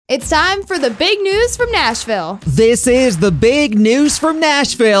It's time for the big news from Nashville. This is the big news from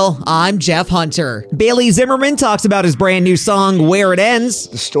Nashville. I'm Jeff Hunter. Bailey Zimmerman talks about his brand new song, Where It Ends.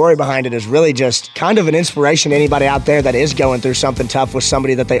 The story behind it is really just kind of an inspiration to anybody out there that is going through something tough with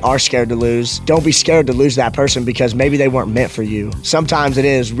somebody that they are scared to lose. Don't be scared to lose that person because maybe they weren't meant for you. Sometimes it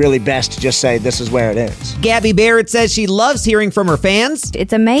is really best to just say, this is where it ends. Gabby Barrett says she loves hearing from her fans.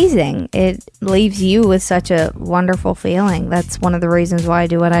 It's amazing. It leaves you with such a wonderful feeling. That's one of the reasons why I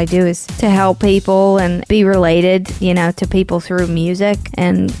do what I do, is to help people and be related, to people through music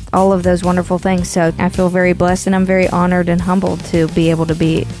and all of those wonderful things. So I feel very blessed and I'm very honored and humbled to be able to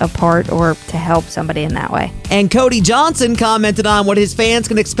be a part or to help somebody in that way. And Cody Johnson commented on what his fans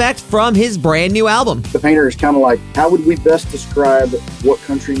can expect from his brand new album. The Painter is kind of like, how would we best describe what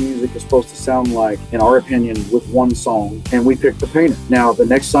country music is supposed to sound like, in our opinion, with one song? And we picked The Painter. Now, the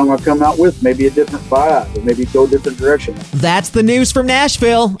next song I come out with may be a different vibe, or maybe go a different direction. That's the news from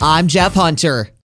Nashville. I'm Jeff Hunter.